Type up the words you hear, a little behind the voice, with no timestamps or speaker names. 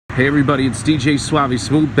Hey everybody, it's DJ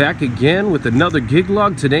Suavesmooth back again with another gig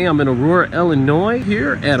log. Today I'm in Aurora, Illinois,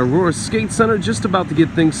 here at Aurora Skate Center, just about to get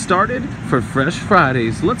things started for Fresh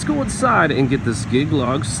Fridays. Let's go inside and get this gig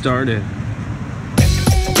log started.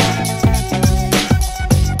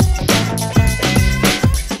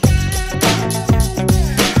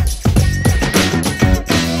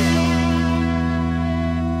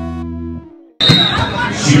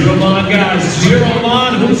 Cheer them on, guys. Cheer them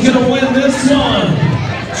on. Who's going to win this one?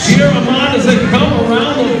 Cheer them on as they come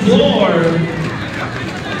around the floor.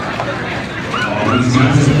 Oh, these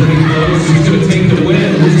guys are pretty close. Who's going to take the win?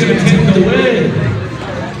 Who's going to take the win?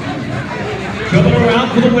 Coming around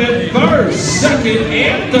for the win first, second,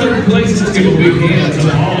 and third place. Let's give a big hand to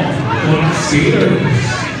all black skaters.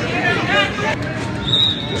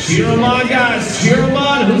 Cheer them on, guys. Cheer them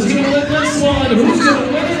on. Who's going to win this one? Who's going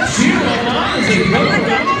to win it? Cheer them on as they come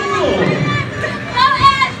around the floor.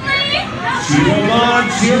 Cheer them on,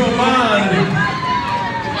 cheer them on.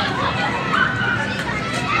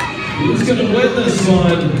 Who's going to win this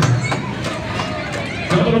one?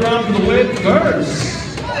 Coming around for the win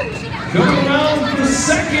first. Coming around for the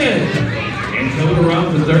second. And coming around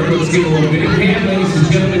for the third. Let's give them a big hand, ladies and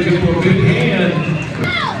gentlemen. Give them a big hand.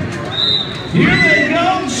 Here they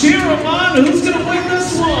go. Cheer them on. Who's going to win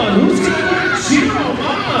this one? Who's going to win it? Cheer them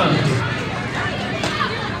on.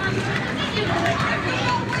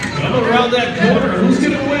 Coming around that corner. Who's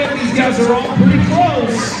going to win? These guys are all pretty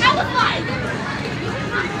close.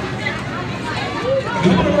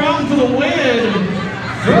 Coming around for the win.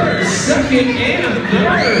 First, second, and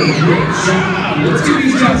third. Great job. Let's give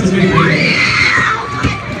these guys a big hand.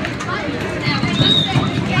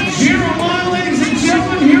 Cheer them on, ladies and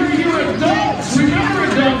gentlemen. Here are your adults. Remember,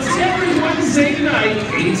 adults, every Wednesday night,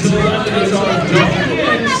 8 to 11 is our adult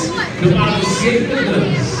mix. Come out and skate with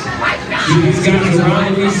us. These guys are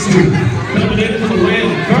on these two. Coming in for the win.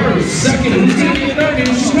 First, second, who's going to be third? Here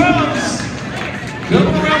she comes.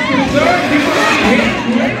 Coming around for third. Give her a hand.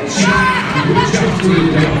 Great job. Good job to the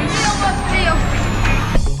adults.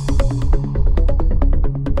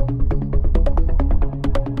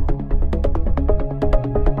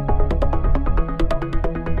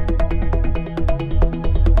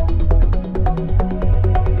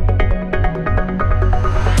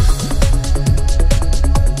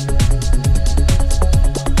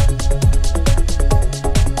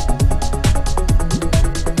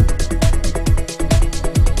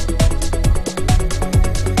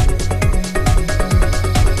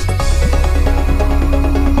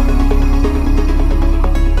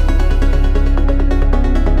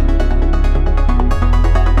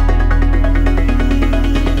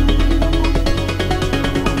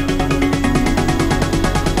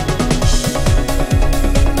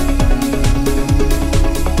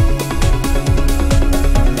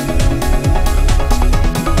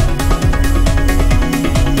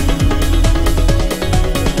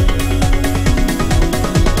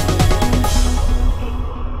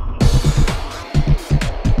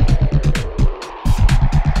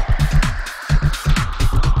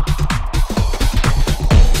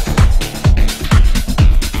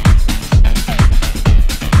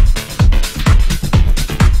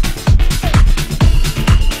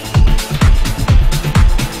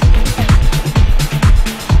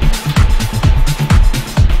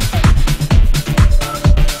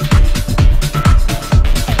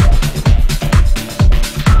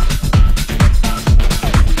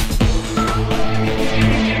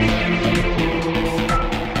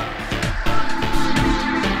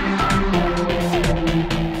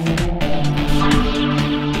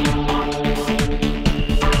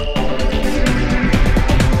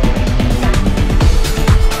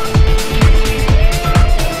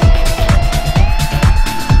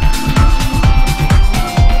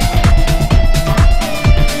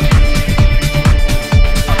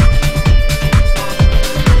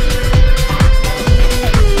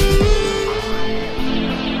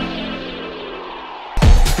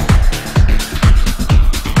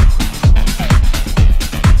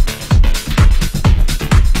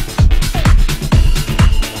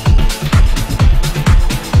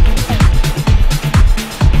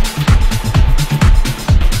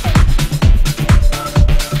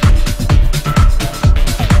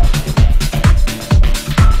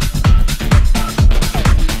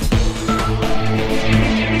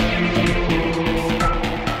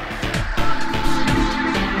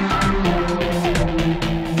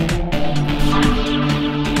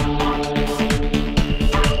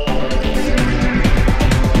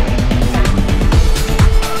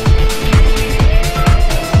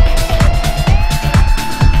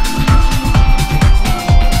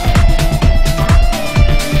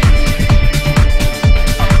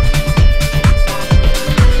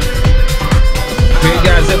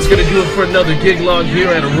 for another gig log here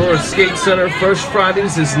at Aurora Skate Center. Fresh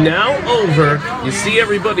Fridays is now over. You see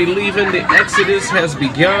everybody leaving. The exodus has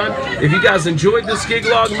begun. If you guys enjoyed this gig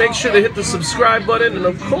log, make sure to hit the subscribe button. And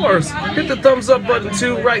of course, hit the thumbs up button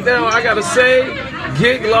too. Right now, I gotta say,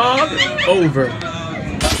 gig log over.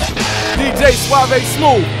 DJ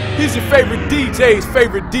Suavesmooth. He's your favorite DJ's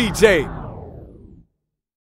favorite DJ.